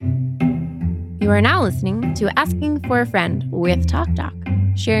You are now listening to Asking for a Friend with Talk Doc,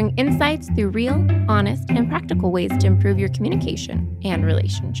 sharing insights through real, honest, and practical ways to improve your communication and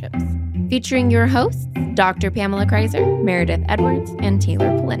relationships. Featuring your hosts, Dr. Pamela Kreiser, Meredith Edwards, and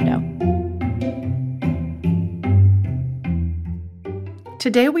Taylor Polindo.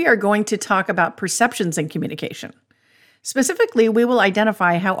 Today we are going to talk about perceptions in communication. Specifically, we will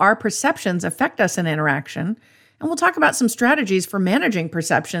identify how our perceptions affect us in interaction, and we'll talk about some strategies for managing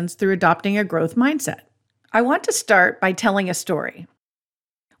perceptions through adopting a growth mindset. I want to start by telling a story.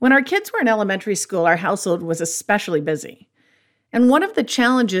 When our kids were in elementary school, our household was especially busy. And one of the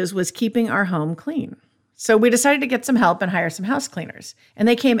challenges was keeping our home clean. So we decided to get some help and hire some house cleaners. And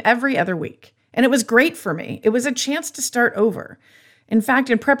they came every other week. And it was great for me. It was a chance to start over. In fact,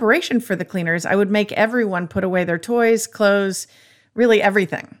 in preparation for the cleaners, I would make everyone put away their toys, clothes, really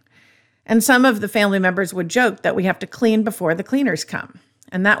everything. And some of the family members would joke that we have to clean before the cleaners come.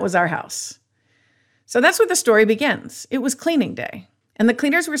 And that was our house. So that's where the story begins. It was cleaning day, and the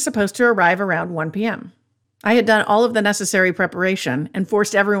cleaners were supposed to arrive around 1 p.m. I had done all of the necessary preparation and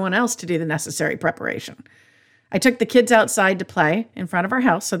forced everyone else to do the necessary preparation. I took the kids outside to play in front of our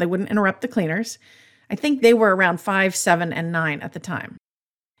house so they wouldn't interrupt the cleaners. I think they were around 5, 7, and 9 at the time.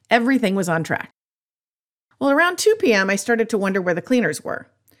 Everything was on track. Well, around 2 p.m., I started to wonder where the cleaners were.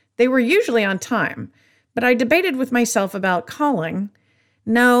 They were usually on time, but I debated with myself about calling.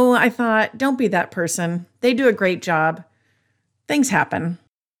 No, I thought, don't be that person. They do a great job. Things happen.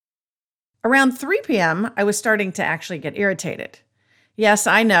 Around 3 p.m., I was starting to actually get irritated. Yes,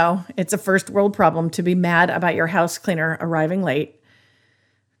 I know, it's a first world problem to be mad about your house cleaner arriving late.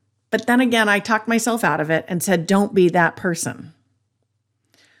 But then again, I talked myself out of it and said, don't be that person.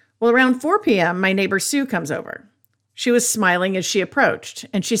 Well, around 4 p.m., my neighbor Sue comes over. She was smiling as she approached,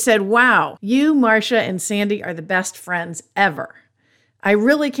 and she said, wow, you, Marcia, and Sandy are the best friends ever. I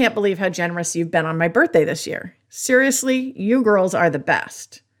really can't believe how generous you've been on my birthday this year. Seriously, you girls are the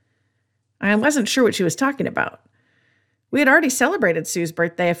best. I wasn't sure what she was talking about. We had already celebrated Sue's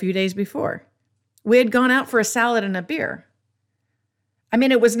birthday a few days before. We had gone out for a salad and a beer. I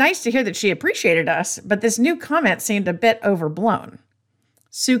mean, it was nice to hear that she appreciated us, but this new comment seemed a bit overblown.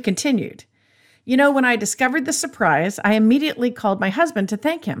 Sue continued, you know, when I discovered the surprise, I immediately called my husband to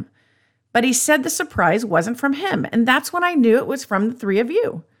thank him. But he said the surprise wasn't from him, and that's when I knew it was from the three of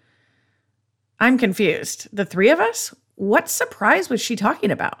you. I'm confused. The three of us? What surprise was she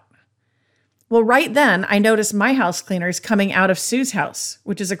talking about? Well, right then, I noticed my house cleaners coming out of Sue's house,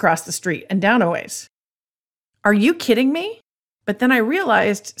 which is across the street and down a ways. Are you kidding me? But then I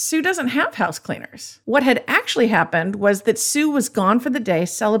realized Sue doesn't have house cleaners. What had actually happened was that Sue was gone for the day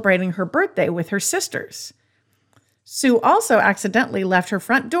celebrating her birthday with her sisters. Sue also accidentally left her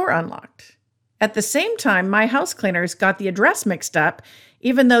front door unlocked. At the same time, my house cleaners got the address mixed up,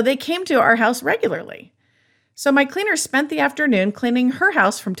 even though they came to our house regularly. So my cleaners spent the afternoon cleaning her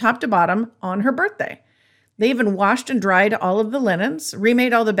house from top to bottom on her birthday. They even washed and dried all of the linens,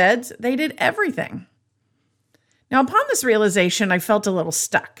 remade all the beds. They did everything. Now, upon this realization, I felt a little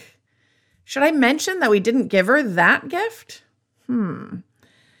stuck. Should I mention that we didn't give her that gift?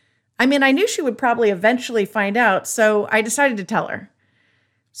 I mean, I knew she would probably eventually find out, so I decided to tell her.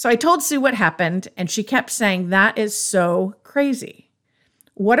 So I told Sue what happened, and she kept saying, that is so crazy.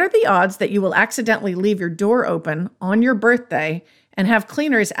 What are the odds that you will accidentally leave your door open on your birthday and have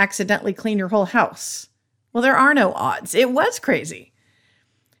cleaners accidentally clean your whole house? Well, there are no odds. It was crazy.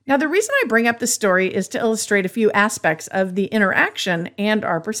 Now, the reason I bring up this story is to illustrate a few aspects of the interaction and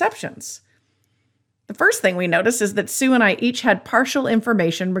our perceptions. The first thing we notice is that Sue and I each had partial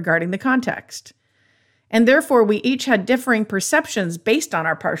information regarding the context, and therefore we each had differing perceptions based on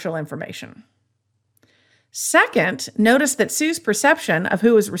our partial information. Second, notice that Sue's perception of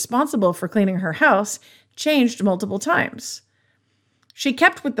who was responsible for cleaning her house changed multiple times. She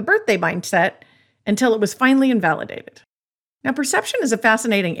kept with the birthday mindset until it was finally invalidated. Now, perception is a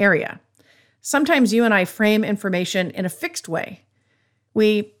fascinating area. Sometimes you and I frame information in a fixed way.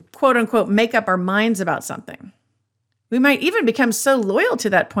 We, quote unquote, make up our minds about something. We might even become so loyal to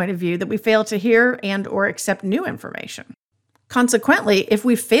that point of view that we fail to hear and or accept new information. Consequently, if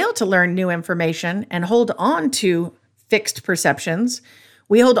we fail to learn new information and hold on to fixed perceptions,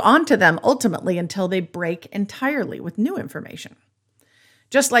 we hold on to them ultimately until they break entirely with new information.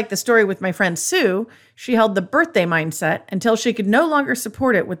 Just like the story with my friend Sue, she held the birthday mindset until she could no longer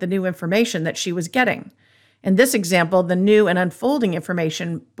support it with the new information that she was getting. In this example, the new and unfolding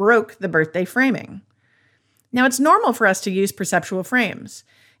information broke the birthday framing. Now, it's normal for us to use perceptual frames.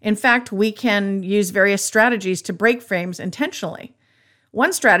 In fact, we can use various strategies to break frames intentionally.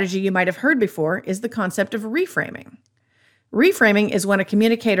 One strategy you might have heard before is the concept of reframing. Reframing is when a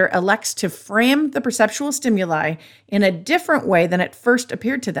communicator elects to frame the perceptual stimuli in a different way than it first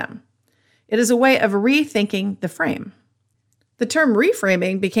appeared to them. It is a way of rethinking the frame. The term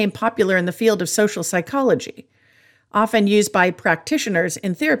reframing became popular in the field of social psychology, often used by practitioners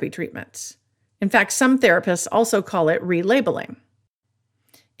in therapy treatments. In fact, some therapists also call it relabeling.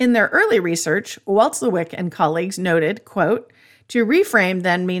 In their early research, Weltzlewicz and colleagues noted, quote, "To reframe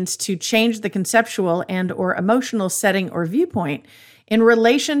then means to change the conceptual and/or emotional setting or viewpoint in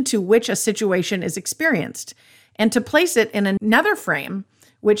relation to which a situation is experienced, and to place it in another frame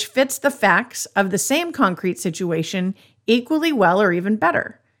which fits the facts of the same concrete situation equally well or even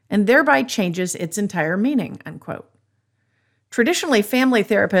better, and thereby changes its entire meaning," unquote. Traditionally, family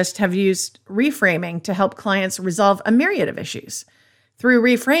therapists have used reframing to help clients resolve a myriad of issues. Through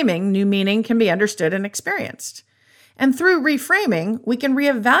reframing, new meaning can be understood and experienced. And through reframing, we can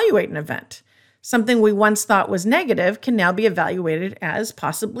reevaluate an event. Something we once thought was negative can now be evaluated as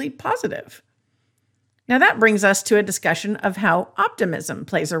possibly positive. Now that brings us to a discussion of how optimism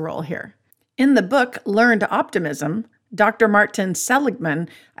plays a role here. In the book, Learned Optimism, Dr. Martin Seligman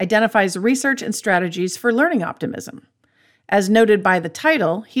identifies research and strategies for learning optimism. As noted by the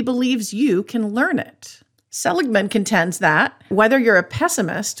title, he believes you can learn it. Seligman contends that whether you're a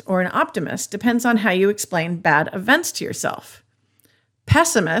pessimist or an optimist depends on how you explain bad events to yourself.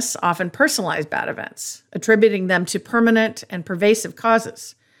 Pessimists often personalize bad events, attributing them to permanent and pervasive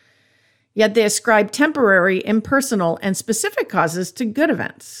causes. Yet they ascribe temporary, impersonal, and specific causes to good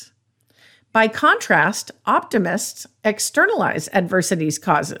events. By contrast, optimists externalize adversity's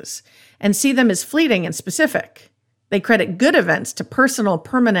causes and see them as fleeting and specific. They credit good events to personal,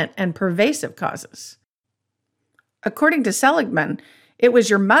 permanent, and pervasive causes. According to Seligman, it was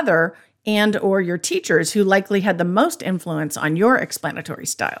your mother and/or your teachers who likely had the most influence on your explanatory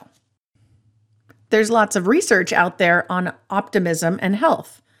style. There's lots of research out there on optimism and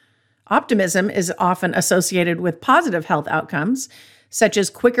health. Optimism is often associated with positive health outcomes, such as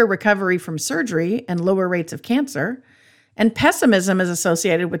quicker recovery from surgery and lower rates of cancer, and pessimism is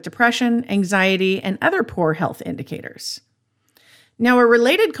associated with depression, anxiety, and other poor health indicators. Now, a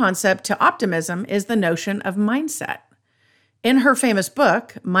related concept to optimism is the notion of mindset. In her famous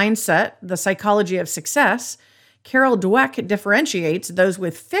book, Mindset, The Psychology of Success, Carol Dweck differentiates those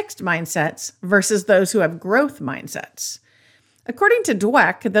with fixed mindsets versus those who have growth mindsets. According to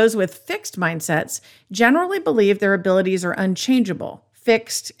Dweck, those with fixed mindsets generally believe their abilities are unchangeable,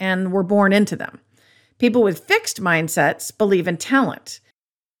 fixed, and were born into them. People with fixed mindsets believe in talent.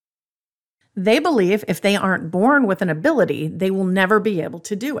 They believe if they aren't born with an ability, they will never be able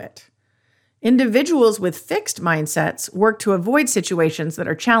to do it. Individuals with fixed mindsets work to avoid situations that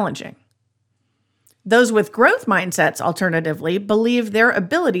are challenging. Those with growth mindsets, alternatively, believe their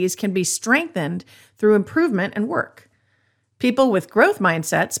abilities can be strengthened through improvement and work. People with growth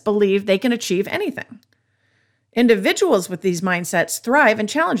mindsets believe they can achieve anything. Individuals with these mindsets thrive in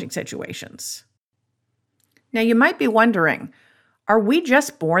challenging situations. Now, you might be wondering, are we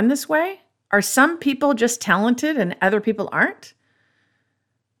just born this way? Are some people just talented and other people aren't?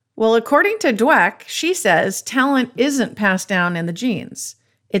 Well, according to Dweck, she says talent isn't passed down in the genes.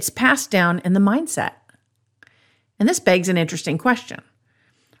 It's passed down in the mindset. And this begs an interesting question.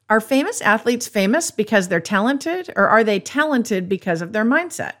 Are famous athletes famous because they're talented, or are they talented because of their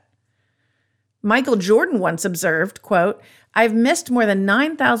mindset? Michael Jordan once observed, quote, "I've missed more than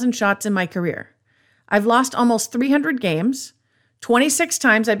 9,000 shots in my career. I've lost almost 300 games. 26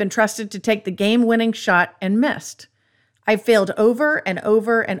 times I've been trusted to take the game-winning shot and missed. I've failed over and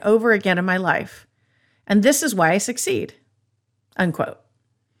over and over again in my life. And this is why I succeed," unquote.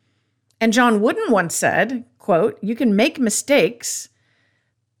 And John Wooden once said, quote, "You can make mistakes,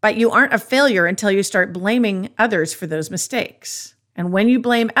 but you aren't a failure until you start blaming others for those mistakes. And when you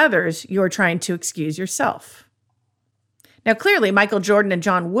blame others, you are trying to excuse yourself." Now, clearly, Michael Jordan and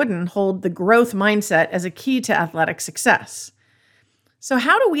John Wooden hold the growth mindset as a key to athletic success. So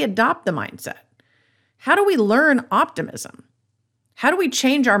how do we adopt the mindset? How do we learn optimism? How do we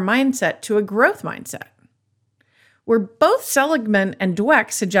change our mindset to a growth mindset? Where both Seligman and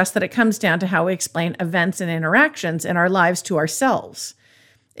Dweck suggest that it comes down to how we explain events and interactions in our lives to ourselves.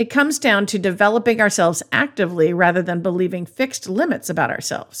 It comes down to developing ourselves actively rather than believing fixed limits about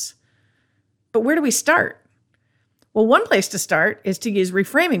ourselves. But where do we start? Well, one place to start is to use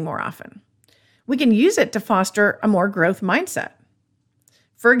reframing more often. We can use it to foster a more growth mindset.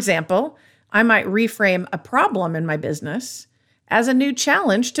 For example, I might reframe a problem in my business as a new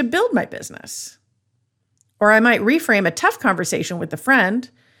challenge to build my business. Or I might reframe a tough conversation with a friend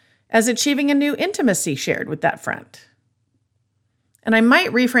as achieving a new intimacy shared with that friend. And I might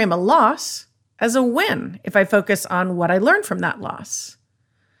reframe a loss as a win if I focus on what I learned from that loss?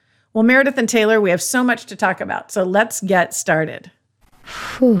 Well, Meredith and Taylor, we have so much to talk about, so let's get started.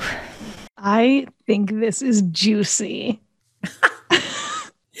 Whew. I think this is juicy.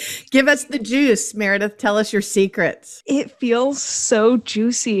 Give us the juice, Meredith. Tell us your secrets. It feels so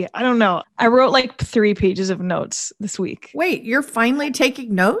juicy. I don't know. I wrote like 3 pages of notes this week. Wait, you're finally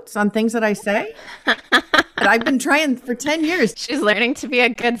taking notes on things that I say? I've been trying for 10 years. She's learning to be a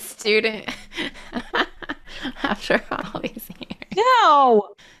good student after all these years.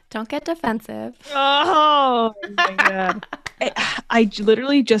 No! Don't get defensive. Oh my God. I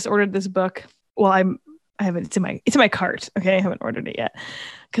literally just ordered this book. Well, I haven't. It's in my cart. Okay, I haven't ordered it yet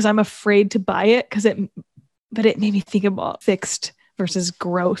because I'm afraid to buy it but it made me think about fixed versus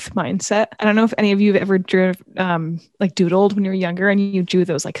growth mindset. I don't know if any of you have ever doodled when you were younger and you drew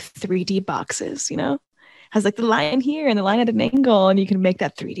those like 3D boxes. Has like the line here and the line at an angle, and you can make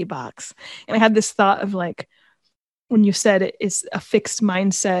that 3D box. And I had this thought of like when you said it is a fixed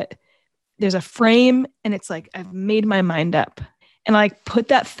mindset. There's a frame, and it's like I've made my mind up, and I put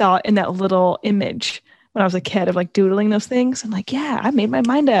that thought in that little image when I was a kid of like doodling those things. I'm like, yeah, I made my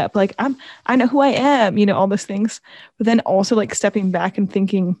mind up. Like I know who I am, all those things. But then also like stepping back and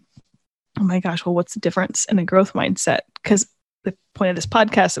thinking, oh my gosh, well, what's the difference in a growth mindset? Because the point of this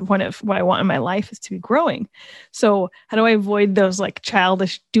podcast, the point of what I want in my life is to be growing. So how do I avoid those like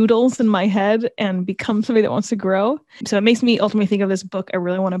childish doodles in my head and become somebody that wants to grow? So it makes me ultimately think of this book I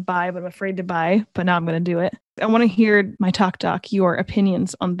really want to buy, but I'm afraid to buy, but now I'm going to do it. I want to hear my talk doc, your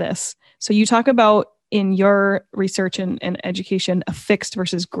opinions on this. So you talk about in your research and education, a fixed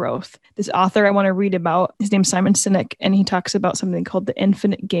versus growth. This author I want to read about, his name's Simon Sinek, and he talks about something called the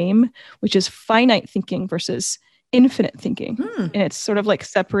infinite game, which is finite thinking versus infinite thinking. And it's sort of like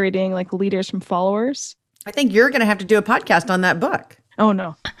separating like leaders from followers. I think you're going to have to do a podcast on that book. Oh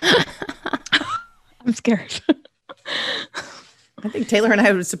no. I'm scared. I think Taylor and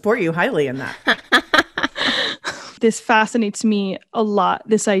I would support you highly in that. This fascinates me a lot,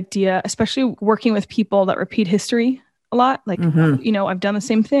 this idea, especially working with people that repeat history a lot. Like, I've done the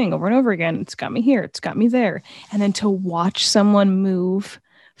same thing over and over again. It's got me here. It's got me there. And then to watch someone move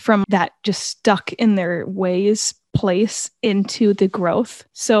from that just stuck in their ways place into the growth.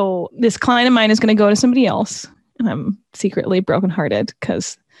 So this client of mine is going to go to somebody else. And I'm secretly brokenhearted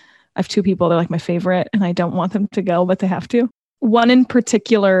because I have 2 people that are like my favorite and I don't want them to go, but they have to. One in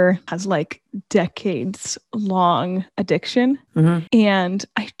particular has like decades long addiction. And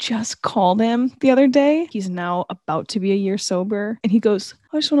I just called him the other day. He's now about to be a year sober. And he goes,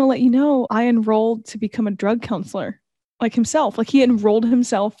 I just want to let you know, I enrolled to become a drug counselor like himself. Like he enrolled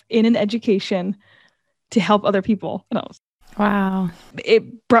himself in an education to help other people. And I was, wow.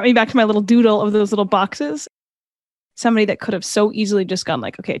 It brought me back to my little doodle of those little boxes. Somebody that could have so easily just gone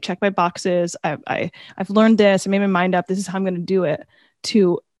like, okay, check my boxes. I've learned this. I made my mind up. This is how I'm going to do it.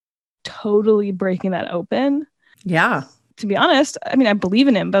 To totally breaking that open. Yeah. To be honest, I mean, I believe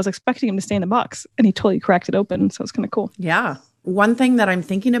in him, but I was expecting him to stay in the box and he totally cracked it open. So it's kind of cool. Yeah. One thing that I'm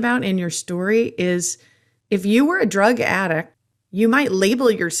thinking about in your story is if you were a drug addict, you might label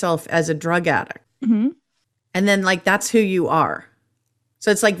yourself as a drug addict. And then like, that's who you are. So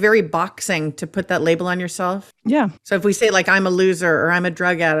it's like very boxing to put that label on yourself. Yeah. So if we say like, I'm a loser or I'm a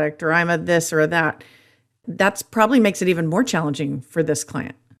drug addict or I'm a this or a that, that's probably makes it even more challenging for this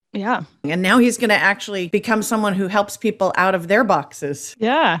client. Yeah. And now he's going to actually become someone who helps people out of their boxes.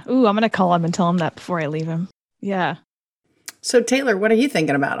 Yeah. Ooh, I'm going to call him and tell him that before I leave him. Yeah. So Taylor, what are you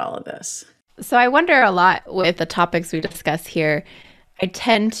thinking about all of this? So I wonder a lot with the topics we discuss here. I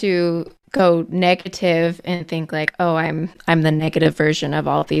tend to go negative and think like, oh, I'm the negative version of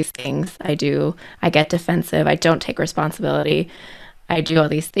all these things I do. I get defensive. I don't take responsibility. I do all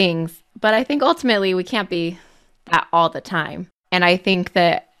these things. But I think ultimately we can't be that all the time. And I think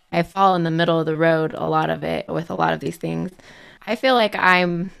that I fall in the middle of the road a lot of it with a lot of these things. I feel like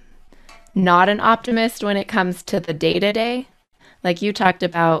I'm not an optimist when it comes to the day-to-day. Like you talked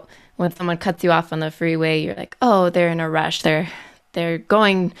about when someone cuts you off on the freeway, you're like, oh, they're in a rush. They're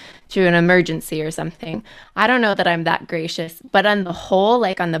going to an emergency or something. I don't know that I'm that gracious, but on the whole,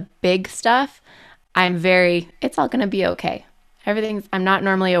 like on the big stuff, it's all going to be okay. I'm not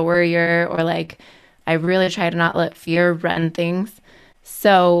normally a worrier or like, I really try to not let fear run things.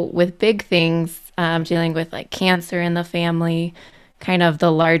 So with big things, dealing with like cancer in the family, kind of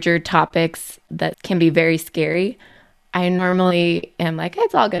the larger topics that can be very scary, I normally am like,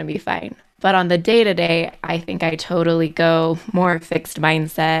 it's all going to be fine. But on the day-to-day, I think I totally go more fixed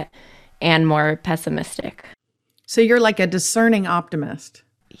mindset and more pessimistic. So you're like a discerning optimist.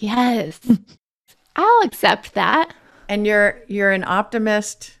 Yes. I'll accept that. And you're an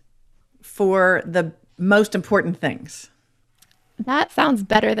optimist for the most important things. That sounds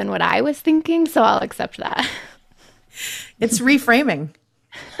better than what I was thinking, so I'll accept that. It's reframing.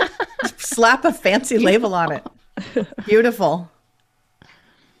 Slap a fancy label on it. Beautiful.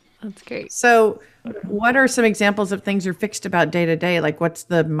 That's great. So what are some examples of things you're fixed about day to day? Like what's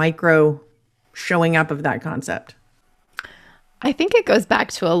the micro showing up of that concept? I think it goes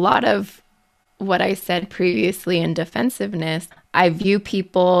back to a lot of what I said previously in defensiveness. I view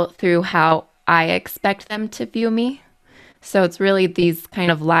people through how I expect them to view me. So it's really these kind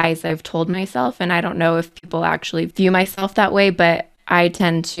of lies I've told myself. And I don't know if people actually view myself that way, but I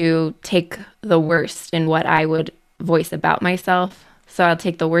tend to take the worst in what I would voice about myself. So I'll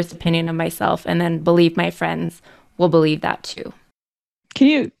take the worst opinion of myself and then believe my friends will believe that too. Can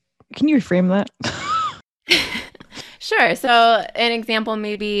you reframe that? Sure. So an example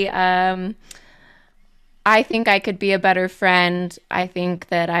maybe, I think I could be a better friend. I think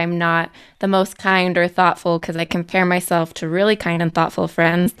that I'm not the most kind or thoughtful because I compare myself to really kind and thoughtful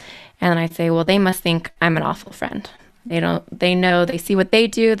friends. And I say, well, they must think I'm an awful friend. They know, they see what they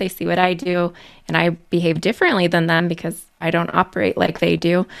do, they see what I do, and I behave differently than them because I don't operate like they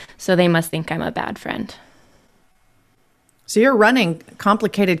do. So they must think I'm a bad friend. So you're running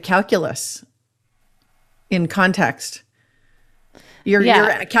complicated calculus in context. You're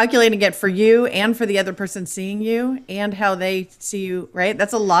calculating it for you and for the other person seeing you and how they see you, right?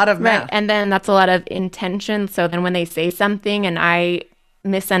 That's a lot of math. Right. And then that's a lot of intention. So then when they say something and I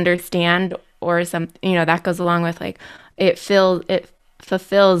misunderstand or something, that goes along with like, it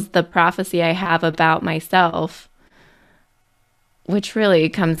fulfills the prophecy I have about myself, which really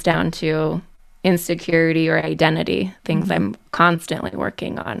comes down to insecurity or identity, things I'm constantly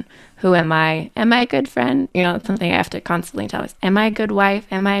working on. Who am I? Am I a good friend? It's something I have to constantly tell myself. Am I a good wife?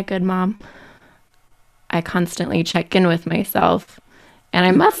 Am I a good mom? I constantly check in with myself, and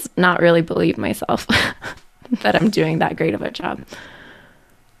I must not really believe myself that I'm doing that great of a job.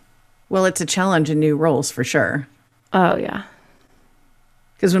 Well, it's a challenge in new roles for sure. Oh, yeah.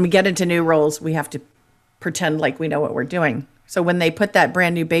 Because when we get into new roles, we have to pretend like we know what we're doing. So when they put that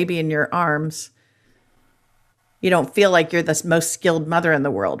brand new baby in your arms, you don't feel like you're the most skilled mother in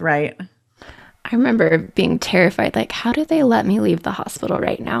the world, right? I remember being terrified. Like, how did they let me leave the hospital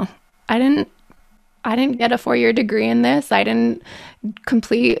right now? I didn't get a 4-year degree in this. I didn't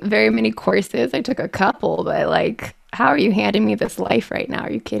complete very many courses. I took a couple, but like, how are you handing me this life right now?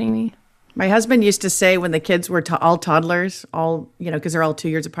 Are you kidding me? My husband used to say when the kids were all toddlers, because they're all 2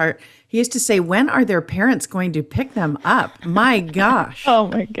 years apart, he used to say, when are their parents going to pick them up? My gosh. Oh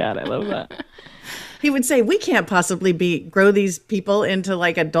my God, I love that. He would say, we can't possibly grow these people into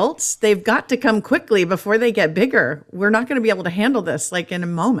like adults. They've got to come quickly before they get bigger. We're not going to be able to handle this like in a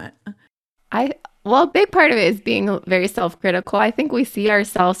moment. Well, a big part of it is being very self-critical. I think we see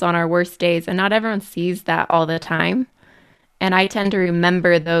ourselves on our worst days, and not everyone sees that all the time. And I tend to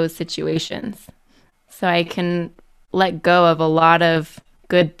remember those situations. So I can let go of a lot of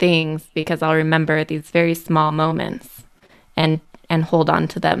good things because I'll remember these very small moments and hold on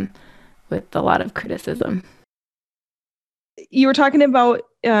to them with a lot of criticism. You were talking about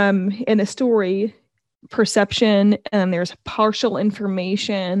in a story, perception, and there's partial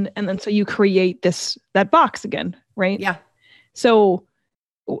information, and then so you create that box again, right? Yeah. So,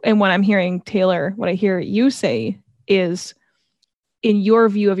 and what I'm hearing, Taylor, what I hear you say is, in your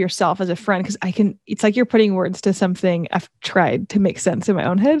view of yourself as a friend, because it's like you're putting words to something I've tried to make sense in my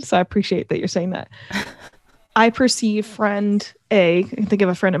own head. So I appreciate that you're saying that. I perceive friend A, I can think of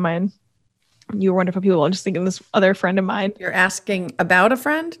a friend of mine. You were wonderful people. I'm just thinking of this other friend of mine. You're asking about a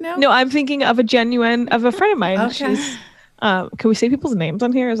friend now? No, I'm thinking of a friend of mine. Okay. She's, can we say people's names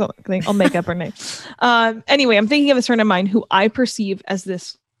on here? I'll make up her name. Anyway, I'm thinking of this friend of mine who I perceive as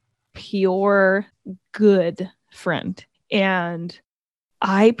this pure, good friend. And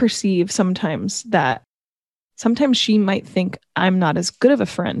I perceive sometimes she might think I'm not as good of a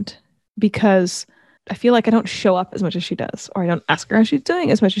friend because I feel like I don't show up as much as she does, or I don't ask her how she's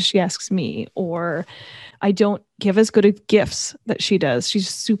doing as much as she asks me, or I don't give as good of gifts that she does. She's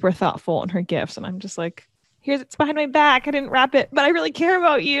super thoughtful in her gifts. And I'm just like, it's behind my back. I didn't wrap it, but I really care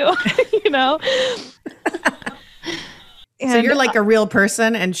about you, So you're like a real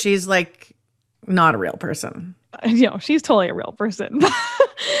person and she's like not a real person. She's totally a real person.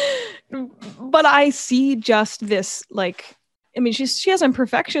 But I see just this, like, I mean, she has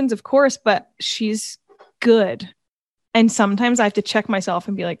imperfections, of course, but she's good. And sometimes I have to check myself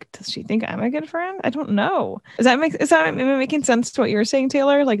and be like, does she think I'm a good friend? I don't know. Is that making sense to what you were saying,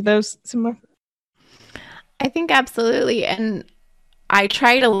 Taylor? Like those similar? I think absolutely. And I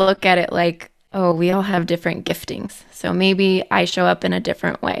try to look at it like oh, we all have different giftings. So maybe I show up in a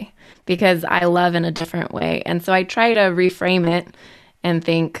different way because I love in a different way. And so I try to reframe it and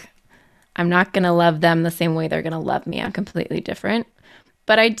think, I'm not going to love them the same way they're going to love me. I'm completely different.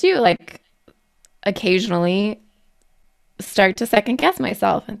 But I do like occasionally start to second guess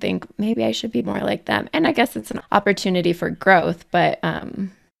myself and think maybe I should be more like them. And I guess it's an opportunity for growth, but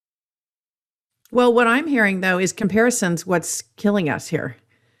well, what I'm hearing though is comparison's what's killing us here.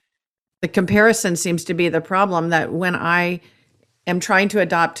 The comparison seems to be the problem, that when I am trying to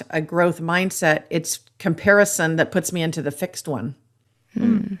adopt a growth mindset, it's comparison that puts me into the fixed one.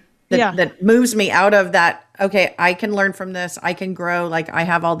 That moves me out of that, okay, I can learn from this, I can grow, like I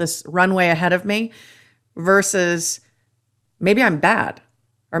have all this runway ahead of me, versus maybe I'm bad,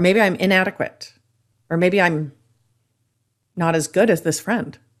 or maybe I'm inadequate, or maybe I'm not as good as this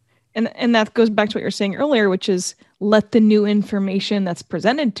friend. And that goes back to what you were saying earlier, which is let the new information that's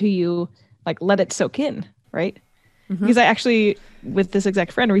presented to you, like let it soak in, right? Mm-hmm. Because I actually, with this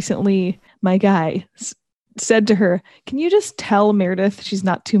exact friend recently, my guy said to her, can you just tell Meredith she's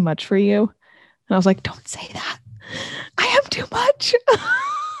not too much for you? And I was like, don't say that. I am too much.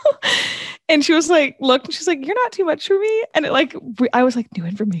 And she was like, look, she's like, you're not too much for me. And I was like, new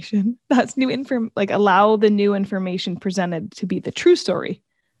information. That's new info. Like allow the new information presented to be the true story.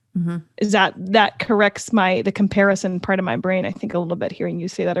 Mm-hmm. Is that corrects the comparison part of my brain, I think, a little bit, hearing you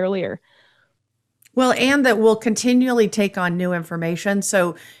say that earlier. Well, and that we'll continually take on new information.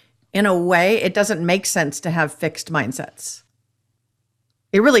 So in a way, it doesn't make sense to have fixed mindsets.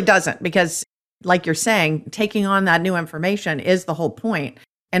 It really doesn't, because like you're saying, taking on that new information is the whole point.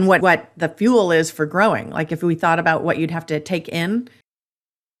 And what the fuel is for growing. Like if we thought about what you'd have to take in,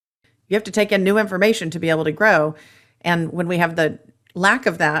 you have to take in new information to be able to grow. And when we have the lack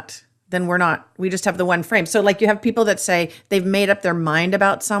of that, then we just have the one frame. So like you have people that say they've made up their mind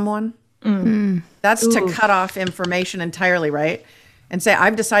about someone. Mm-hmm. That's to cut off information entirely, right? And say,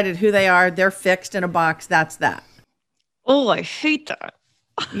 I've decided who they are. They're fixed in a box. That's that. Oh, I hate that.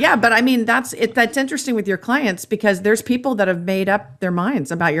 Yeah, but I mean, that's interesting with your clients, because there's people that have made up their minds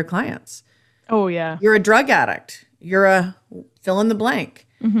about your clients. Oh, yeah. You're a drug addict. You're a fill in the blank.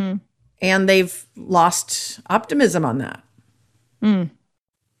 Mm-hmm. And they've lost optimism on that.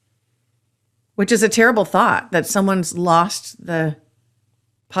 Which is a terrible thought, that someone's lost the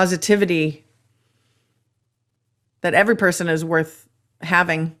positivity that every person is worth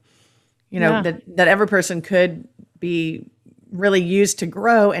having, that every person could be really used to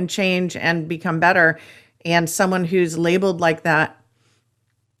grow and change and become better. And someone who's labeled like that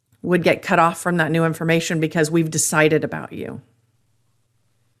would get cut off from that new information because we've decided about you.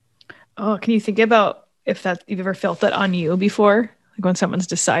 Oh, can you think about if you've ever felt that on you before? Like when someone's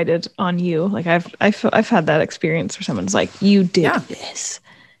decided on you, like I've had that experience where someone's like, you did this.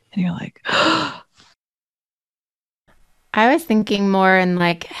 And you're like, I was thinking more in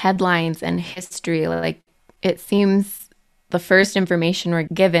like headlines and history. Like it seems the first information we're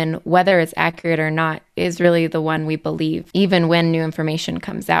given, whether it's accurate or not, is really the one we believe, even when new information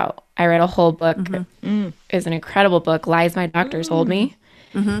comes out. I read a whole book. Mm-hmm. It's an incredible book, Lies My Doctor Told Me.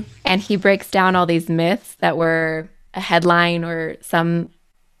 Mm-hmm. And he breaks down all these myths that were a headline or some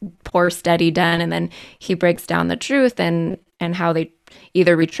poor study done. And then he breaks down the truth and how they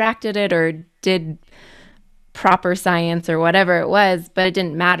either retracted it or did proper science or whatever it was, but it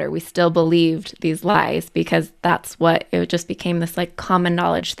didn't matter. We still believed these lies because it just became this like common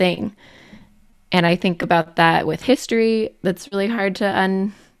knowledge thing. And I think about that with history. That's really hard to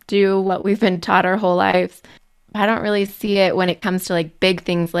undo what we've been taught our whole lives. I don't really see it when it comes to like big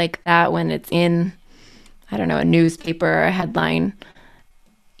things like that, when it's in, I don't know, a newspaper or a headline.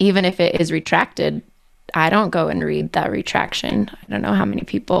 Even if it is retracted, I don't go and read that retraction. I don't know how many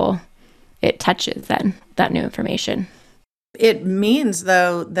people it touches that new information. It means,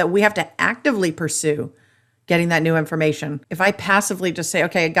 though, that we have to actively pursue getting that new information. If I passively just say,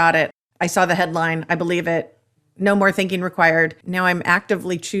 okay, I got it, I saw the headline, I believe it, no more thinking required, now I'm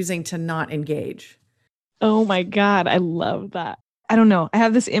actively choosing to not engage. Oh my God, I love that. I don't know. I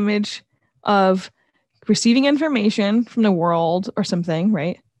have this image of receiving information from the world or something,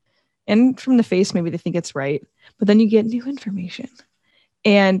 right? And from the face, maybe they think it's right. But then you get new information.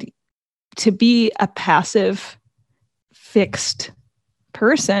 And to be a passive, fixed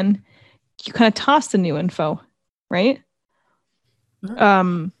person, you kind of toss the new info, right?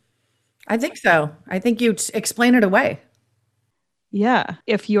 I think so. I think you explain it away. Yeah.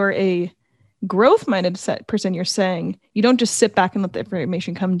 If you're a growth-minded person, you're saying you don't just sit back and let the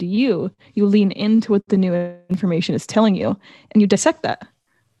information come to you. You lean into what the new information is telling you, and you dissect that.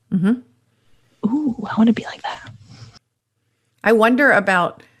 Mm-hmm. Ooh, I want to be like that. I wonder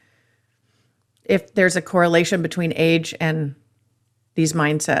about if there's a correlation between age and these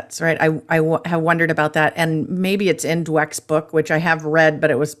mindsets, right? I have wondered about that. And maybe it's in Dweck's book, which I have read, but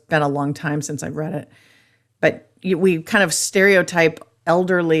been a long time since I've read it. But we kind of stereotype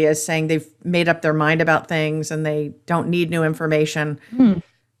elderly as saying they've made up their mind about things and they don't need new information. And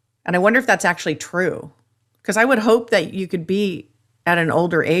I wonder if that's actually true. Because I would hope that you could be at an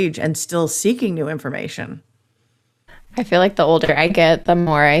older age and still seeking new information. I feel like the older I get, the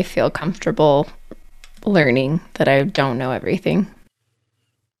more I feel comfortable learning that I don't know everything.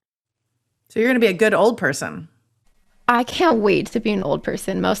 So you're going to be a good old person. I can't wait to be an old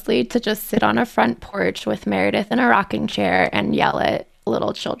person, mostly to just sit on a front porch with Meredith in a rocking chair and yell at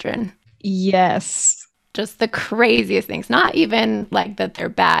little children. Yes. Just the craziest things. Not even like that they're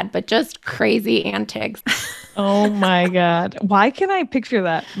bad, but just crazy antics. Oh my God. Why can I picture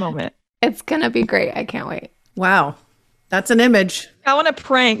that moment? It's going to be great. I can't wait. Wow. That's an image. I want to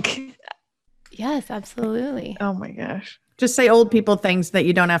prank. Yes, absolutely. Oh my gosh. Just say old people things that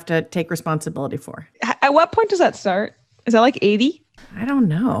you don't have to take responsibility for. At what point does that start? Is that like 80? I don't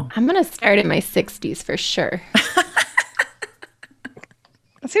know. I'm going to start in my 60s for sure.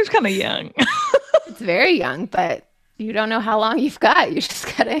 That seems kind of young. It's very young, but you don't know how long you've got. You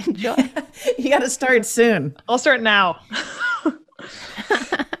just got to enjoy. You got to start soon. I'll start now.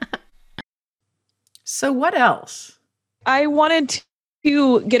 So what else? I wanted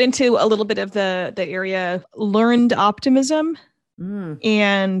to get into a little bit of the area learned optimism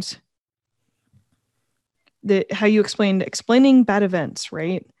and how you explaining bad events,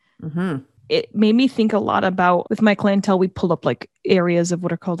 right? Mm-hmm. It made me think a lot about, with my clientele, we pull up like areas of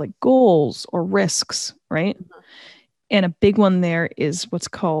what are called like goals or risks, right? Mm-hmm. And a big one there is what's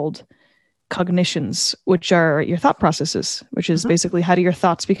called cognitions, which are your thought processes, which is basically how do your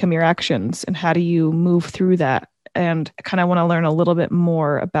thoughts become your actions and how do you move through that? And I kind of want to learn a little bit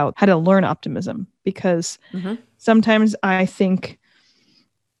more about how to learn optimism, because sometimes I think,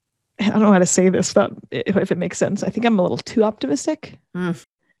 I don't know how to say this without, if it makes sense. I think I'm a little too optimistic.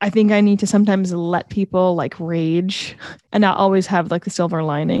 I think I need to sometimes let people like rage and not always have like the silver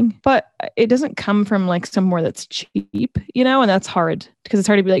lining, but it doesn't come from like somewhere that's cheap, and that's hard because it's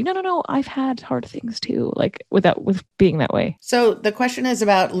hard to be like, no, I've had hard things too, like with being that way. So the question is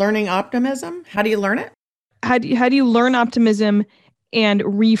about learning optimism. How do you learn it? How do you learn optimism and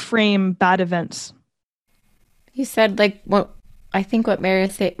reframe bad events? You said like what I think what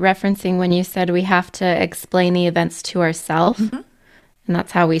Mary's referencing when you said we have to explain the events to ourselves. And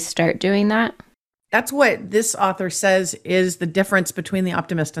that's how we start doing that. That's what this author says is the difference between the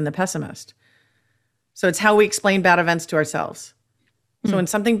optimist and the pessimist. So it's how we explain bad events to ourselves. So when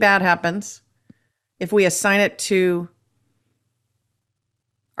something bad happens, if we assign it to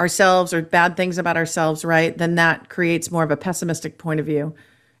ourselves or bad things about ourselves, right, then that creates more of a pessimistic point of view.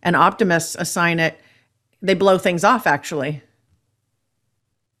 And optimists assign it, they blow things off actually.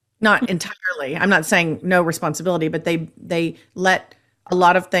 Not entirely. I'm not saying no responsibility, but they let a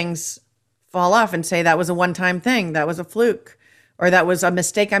lot of things fall off and say that was a one-time thing, that was a fluke, or that was a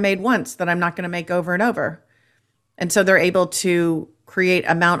mistake I made once that I'm not going to make over and over. And so they're able to create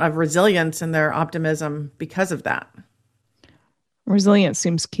amount of resilience in their optimism because of that. Resilience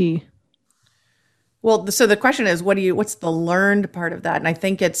seems key. Well, so the question is, what's the learned part of that? And I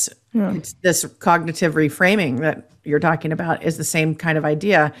think it's this cognitive reframing that you're talking about is the same kind of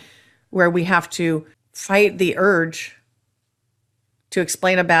idea where we have to fight the urge to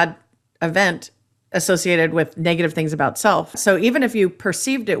explain a bad event associated with negative things about self. So even if you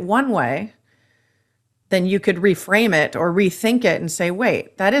perceived it one way, then you could reframe it or rethink it and say,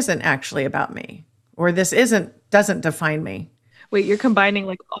 wait, that isn't actually about me, or this doesn't define me. Wait, you're combining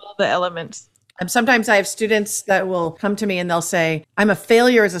like all the elements. And sometimes I have students that will come to me and they'll say, I'm a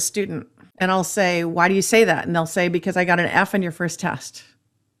failure as a student. And I'll say, why do you say that? And they'll say, because I got an F on your first test.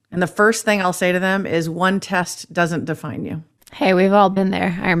 And the first thing I'll say to them is one test doesn't define you. Hey, we've all been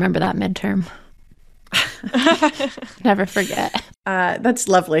there. I remember that midterm. Never forget. That's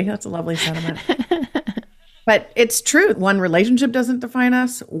lovely. That's a lovely sentiment. But it's true. One relationship doesn't define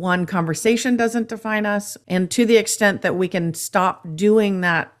us. One conversation doesn't define us. And to the extent that we can stop doing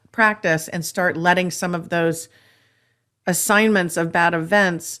that practice and start letting some of those assignments of bad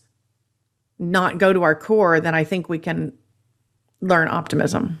events not go to our core, then I think we can learn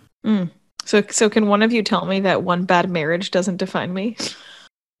optimism. So can one of you tell me that one bad marriage doesn't define me?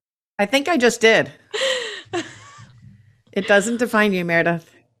 I think I just did. It doesn't define you, Meredith.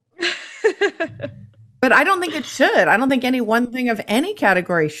 But I don't think it should. I don't think any one thing of any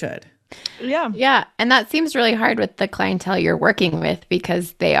category should. Yeah. And that seems really hard with the clientele you're working with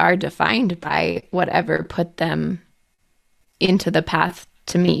because they are defined by whatever put them into the path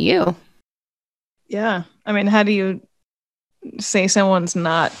to meet you. Yeah. I mean, how do you say someone's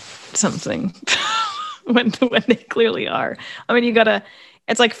not something when they clearly are? I mean,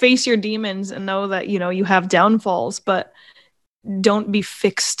 it's like face your demons and know that, you have downfalls, but don't be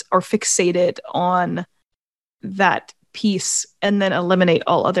fixed or fixated on that piece and then eliminate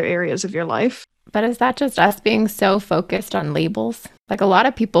all other areas of your life. But is that just us being so focused on labels? Like, a lot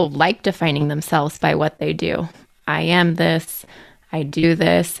of people like defining themselves by what they do. I am this, I do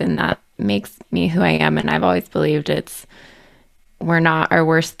this, and that makes me who I am. And I've always believed we're not our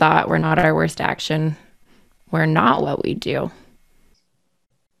worst thought, we're not our worst action, we're not what we do.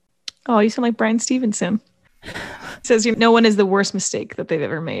 Oh, you sound like Brian Stevenson. Says no one is the worst mistake that they've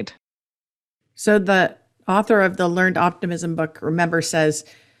ever made. So the author of the Learned Optimism book, remember, says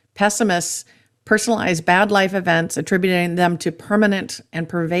pessimists personalize bad life events, attributing them to permanent and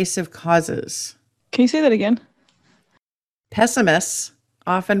pervasive causes. Can you say that again? Pessimists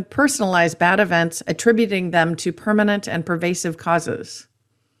often personalize bad events, attributing them to permanent and pervasive causes.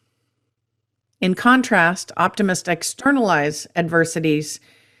 In contrast, optimists externalize adversities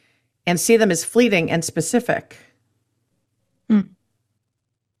and see them as fleeting and specific.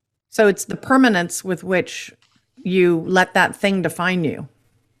 So it's the permanence with which you let that thing define you.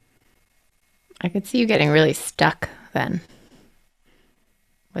 I could see you getting really stuck then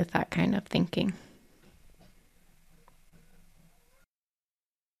with that kind of thinking.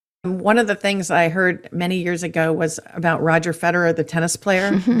 One of the things I heard many years ago was about Roger Federer, the tennis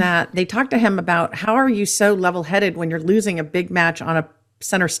player, that they talked to him about, how are you so level-headed when you're losing a big match on a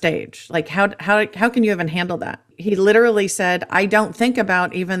center stage? Like, how can you even handle that? He literally said, I don't think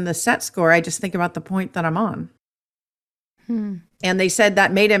about even the set score. I just think about the point that I'm on. And they said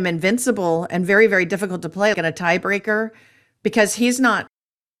that made him invincible and very, very difficult to play in a tiebreaker, because he's not,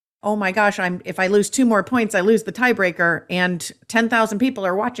 oh my gosh, if I lose 2 more points, I lose the tiebreaker and 10,000 people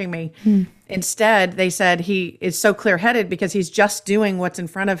are watching me. Instead, they said he is so clear-headed because he's just doing what's in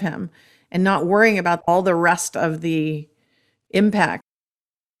front of him and not worrying about all the rest of the impact.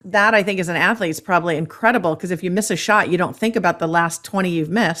 That, I think, as an athlete is probably incredible, because if you miss a shot, you don't think about the last 20 you've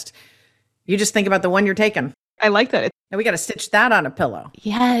missed. You just think about the one you're taking. I like that. And we got to stitch that on a pillow.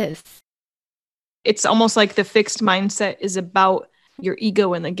 Yes. It's almost like the fixed mindset is about your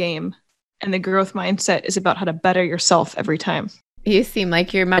ego in the game, and the growth mindset is about how to better yourself every time. You seem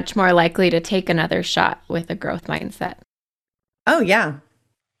like you're much more likely to take another shot with a growth mindset. Oh, yeah.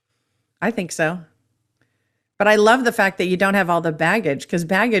 I think so. But I love the fact that you don't have all the baggage, because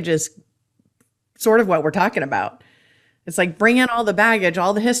baggage is sort of what we're talking about. It's like, bring in all the baggage,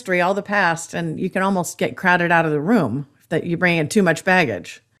 all the history, all the past, and you can almost get crowded out of the room if you bring in too much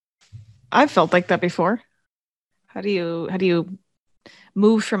baggage. I've felt like that before. How do you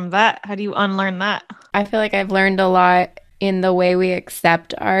move from that? How do you unlearn that? I feel like I've learned a lot in the way we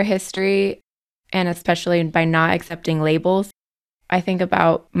accept our history, and especially by not accepting labels. I think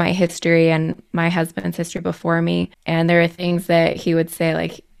about my history and my husband's history before me, and there are things that he would say,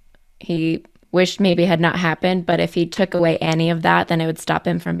 like, he wished maybe had not happened, but if he took away any of that, then it would stop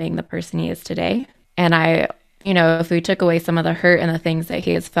him from being the person he is today. And if we took away some of the hurt and the things that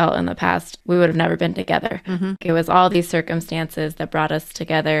he has felt in the past, we would have never been together. It was all these circumstances that brought us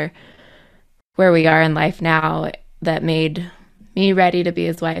together where we are in life now that made me ready to be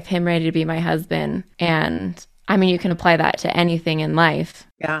his wife, him ready to be my husband. And I mean, you can apply that to anything in life.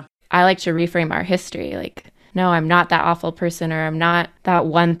 Yeah. I like to reframe our history. Like, no, I'm not that awful person, or I'm not that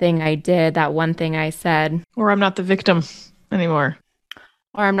one thing I did, that one thing I said. Or I'm not the victim anymore.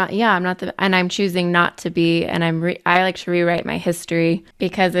 Or I'm not and I'm choosing not to be, and I like to rewrite my history,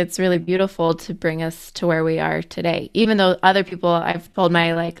 because it's really beautiful to bring us to where we are today. Even though other people I've told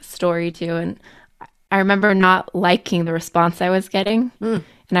my story to, and I remember not liking the response I was getting.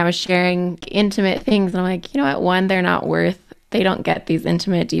 And I was sharing intimate things, and I'm like, you know what? One, they don't get these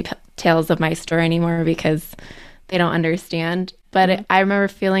intimate details of my story anymore because they don't understand. But I remember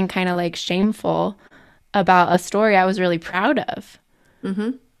feeling kind of shameful about a story I was really proud of.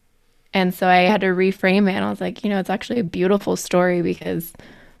 And so I had to reframe it. And I was like, it's actually a beautiful story, because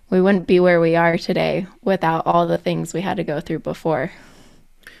we wouldn't be where we are today without all the things we had to go through before.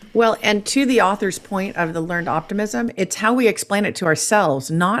 Well, and to the author's point of the learned optimism, it's how we explain it to ourselves,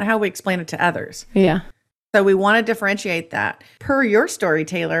 not how we explain it to others. Yeah. So we want to differentiate that. Per your story,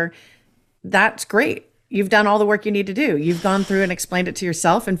 Taylor, that's great. You've done all the work you need to do. You've gone through and explained it to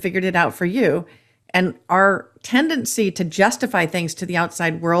yourself and figured it out for you. And our tendency to justify things to the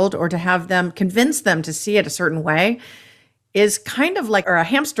outside world, or to have them convince them to see it a certain way, is kind of like a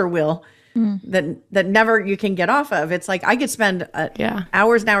hamster wheel that never you can get off of. It's like I could spend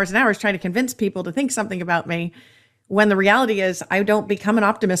hours and hours and hours trying to convince people to think something about me, when the reality is I don't become an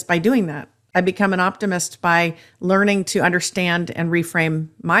optimist by doing that. I become an optimist by learning to understand and reframe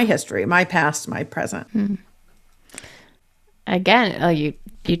my history, my past, my present. Again,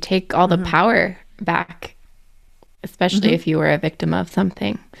 you take all the power back, especially if you were a victim of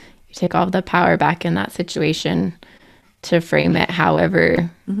something. You take all the power back in that situation to frame it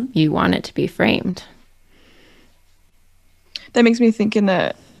however you want it to be framed. That makes me think in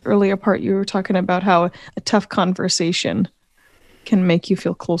the earlier part you were talking about how a tough conversation can make you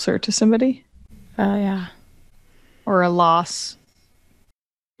feel closer to somebody. Oh, yeah. Or a loss.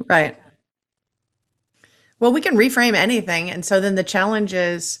 Right. Well, we can reframe anything. And so then the challenge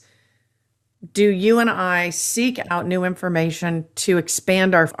is, do you and I seek out new information to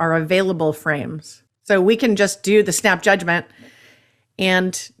expand our available frames? So we can just do the snap judgment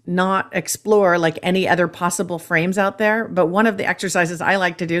and not explore like any other possible frames out there. But one of the exercises I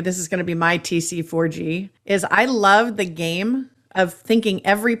like to do, this is going to be my TC4G, is I love the game of thinking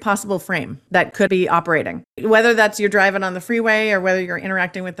every possible frame that could be operating. Whether that's you're driving on the freeway or whether you're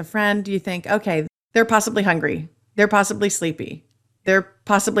interacting with a friend, you think, okay, they're possibly hungry. They're possibly sleepy. They're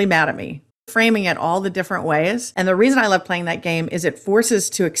possibly mad at me. Framing it all the different ways. And the reason I love playing that game is it forces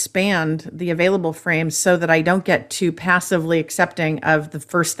to expand the available frames so that I don't get too passively accepting of the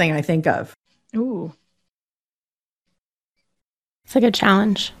first thing I think of. Ooh. It's like a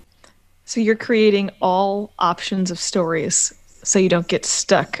challenge. So you're creating all options of stories so you don't get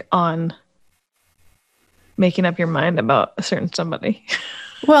stuck on making up your mind about a certain somebody.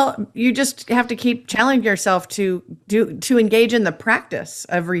 Well, you just have to keep challenging yourself to engage in the practice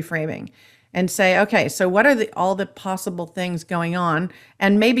of reframing and say, okay, so what are all the possible things going on?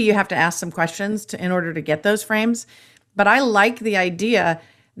 And maybe you have to ask some questions in order to get those frames. But I like the idea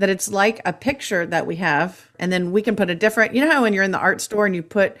that it's like a picture that we have, and then we can put a different, you know how when you're in the art store and you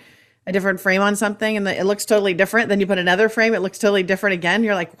put a different frame on something and it looks totally different, then you put another frame, it looks totally different again.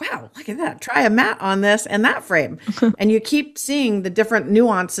 You're like, wow, look at that. Try a mat on this and that frame. And you keep seeing the different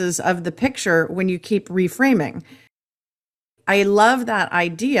nuances of the picture when you keep reframing. I love that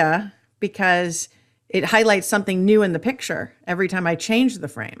idea because it highlights something new in the picture every time I change the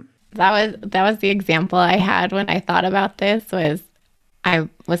frame. That was the example I had when I thought about this. Was I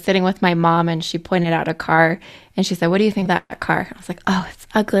was sitting with my mom and she pointed out a car and she said, "What do you think of that car?" I was like, "Oh, it's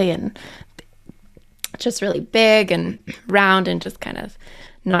ugly and just really big and round and just kind of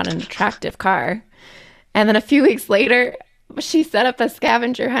not an attractive car." And then a few weeks later, she set up a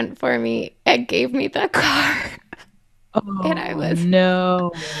scavenger hunt for me and gave me the car. Oh, and I was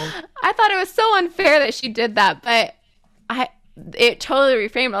no. I thought it was so unfair that she did that, but it totally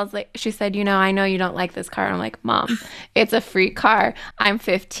reframed. I was like, she said, "I know you don't like this car." I'm like, "Mom, it's a free car. I'm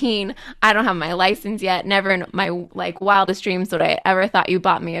 15. I don't have my license yet. Never in my wildest dreams would I ever thought you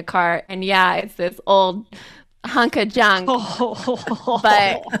bought me a car. And yeah, it's this old hunk of junk."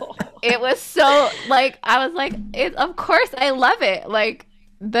 But it was so I was like, of course I love it. Like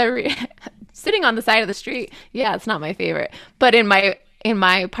sitting on the side of the street, yeah, it's not my favorite. But in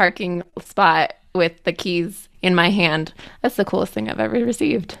my parking spot with the keys in my hand, that's the coolest thing I've ever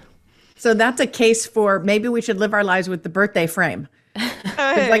received. So that's a case for maybe we should live our lives with the birthday frame.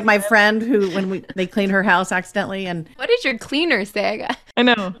 It's like my friend who, when they cleaned her house accidentally, and what did your cleaner say? I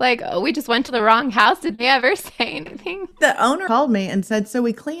know. We just went to the wrong house. Did they ever say anything? The owner called me and said, "So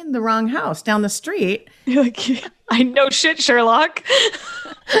we cleaned the wrong house down the street." You're like, I know shit, Sherlock.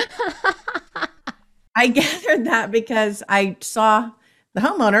 I gathered that because I saw the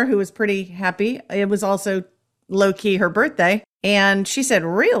homeowner who was pretty happy. It was also low-key her birthday. And she said,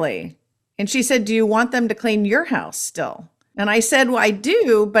 "Really?" And she said, "Do you want them to clean your house still?" And I said, "Well, I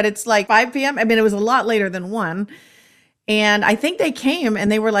do, but it's like 5 p.m. I mean, it was a lot later than 1. And I think they came and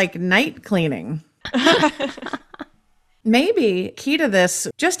they were like night cleaning. Maybe key to this,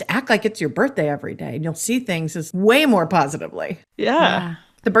 just act like it's your birthday every day and you'll see things as way more positively. Yeah.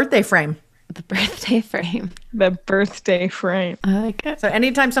 The birthday frame. The birthday frame. The birthday frame. I like it. So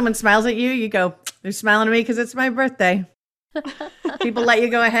anytime someone smiles at you, you go, "They're smiling at me because it's my birthday." People let you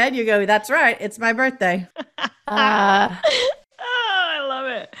go ahead, you go, "That's right, it's my birthday." I love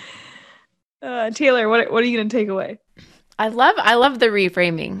it. Taylor, what are you going to take away? I love the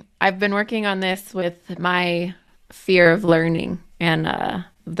reframing. I've been working on this with my fear of learning, and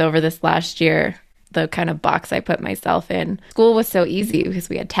over this last year, the kind of box I put myself in. School was so easy because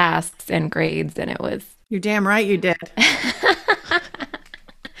we had tasks and grades, and it was... You're damn right you did.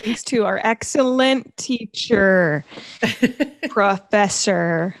 Thanks to our excellent teacher,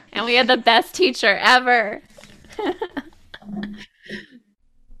 professor. And we had the best teacher ever.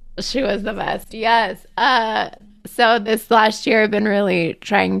 She was the best. Yes. So this last year, I've been really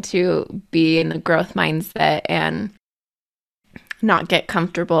trying to be in the growth mindset and not get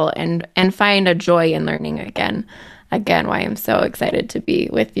comfortable and find a joy in learning again, why I'm so excited to be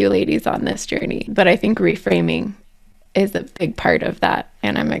with you ladies on this journey. But I think reframing is a big part of that,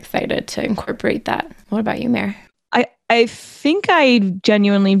 and I'm excited to incorporate that. What about you, Mare? I think I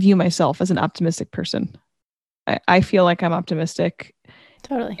genuinely view myself as an optimistic person. I feel like I'm optimistic.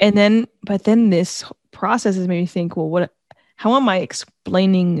 Totally. But then this process has made me think, well, how am I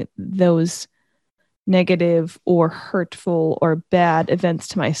explaining those negative or hurtful or bad events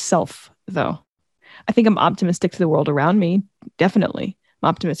to myself, though? I think I'm optimistic to the world around me. Definitely. I'm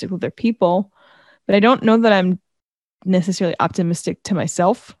optimistic with other people, but I don't know that I'm necessarily optimistic to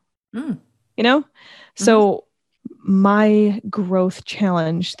myself, So my growth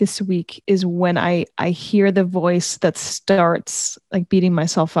challenge this week is when I hear the voice that starts like beating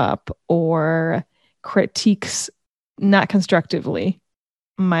myself up or critiques not constructively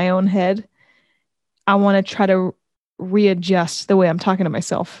my own head. I want to try to readjust the way I'm talking to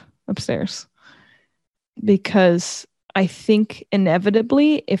myself upstairs, because I think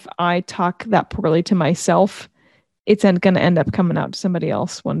inevitably if I talk that poorly to myself, it's going to end up coming out to somebody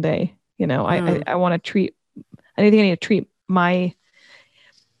else one day. I want to treat, I think I need to treat my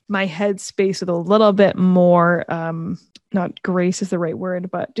headspace with a little bit more, not grace is the right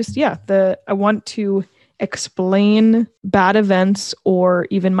word, but just, I want to explain bad events or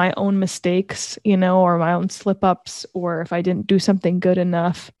even my own mistakes, or my own slip ups, or if I didn't do something good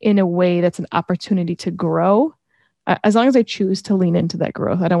enough in a way that's an opportunity to grow, as long as I choose to lean into that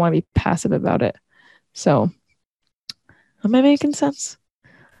growth. I don't want to be passive about it. So am I making sense?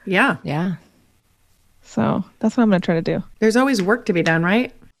 Yeah. Yeah. So that's what I'm going to try to do. There's always work to be done,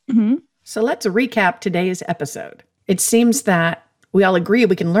 right? Mm-hmm. So let's recap today's episode. It seems that we all agree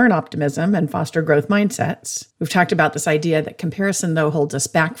we can learn optimism and foster growth mindsets. We've talked about this idea that comparison, though, holds us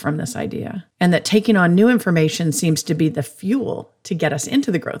back from this idea, and that taking on new information seems to be the fuel to get us into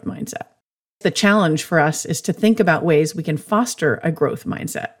the growth mindset. The challenge for us is to think about ways we can foster a growth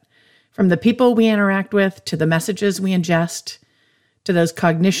mindset, from the people we interact with, to the messages we ingest, to those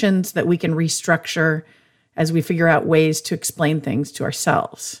cognitions that we can restructure as we figure out ways to explain things to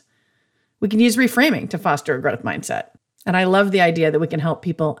ourselves. We can use reframing to foster a growth mindset. And I love the idea that we can help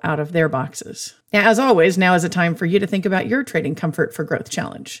people out of their boxes. Now, as always, now is a time for you to think about your trading comfort for growth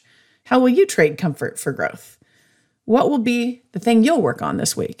challenge. How will you trade comfort for growth? What will be the thing you'll work on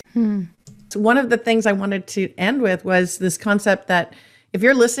this week? So one of the things I wanted to end with was this concept that if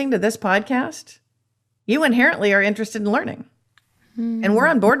you're listening to this podcast, you inherently are interested in learning. And we're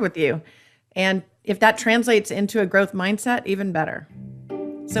on board with you. And if that translates into a growth mindset, even better.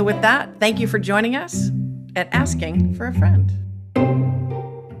 So with that, thank you for joining us at Asking for a Friend.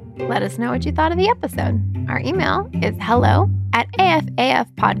 Let us know what you thought of the episode. Our email is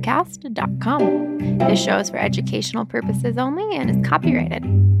hello@afafpodcast.com. This show is for educational purposes only and is copyrighted.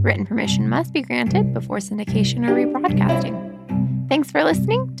 Written permission must be granted before syndication or rebroadcasting. Thanks for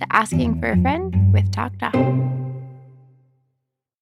listening to Asking for a Friend with Talk Doc.